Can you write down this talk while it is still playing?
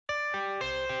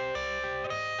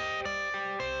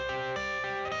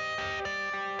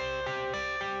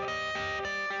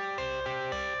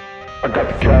I got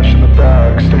the cash in the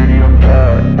bag, stadium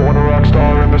packed. Born a rock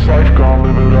star in this life, gon'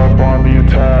 live it up on the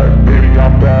attack. Baby,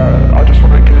 I'm bad, I just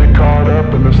wanna get caught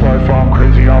up in this life. I'm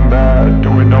crazy, I'm mad,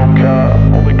 doing no cap.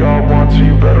 Only God wants, so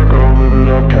you better go live it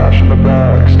up. Cash in the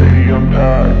bag, stadium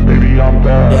packed. Baby, I'm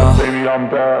bad, yeah. Baby, I'm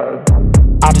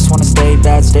bad. I just wanna stay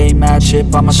bad, stay mad.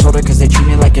 Chip on my shoulder cause they treat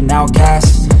me like an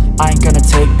outcast. I ain't gonna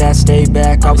take that, stay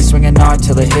back. I'll be swinging hard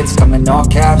till the hits come in all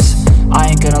caps. I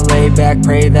ain't gonna lay back,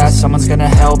 pray that someone's gonna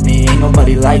help me. Ain't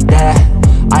nobody like that.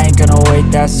 I ain't gonna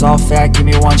wait, that's all fact. Give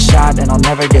me one shot and I'll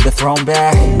never get the throne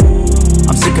back.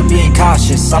 I'm sick of being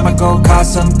cautious, I'ma go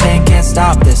cause something, can't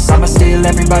stop this. I'ma steal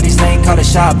everybody's lane, call it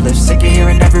shoplift. Sick of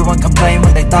hearing everyone complain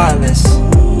when they thoughtless.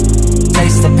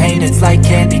 Taste the pain, it's like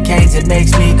candy canes. It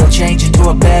makes me go change into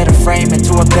a better frame,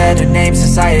 into a better name.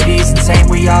 Society's insane,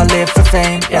 we all live for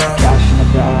fame, yeah. Cash in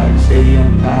the bag,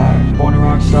 stadium packed. Born a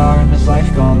rock star in this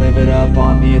life, gon' live it up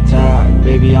on the attack.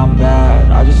 Baby, I'm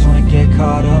bad, I just wanna get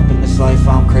caught up in this life.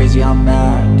 I'm crazy, I'm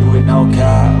mad, do it no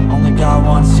cap. Only God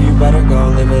wants, so you better go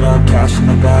live it up. Cash in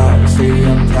the bag,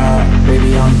 stadium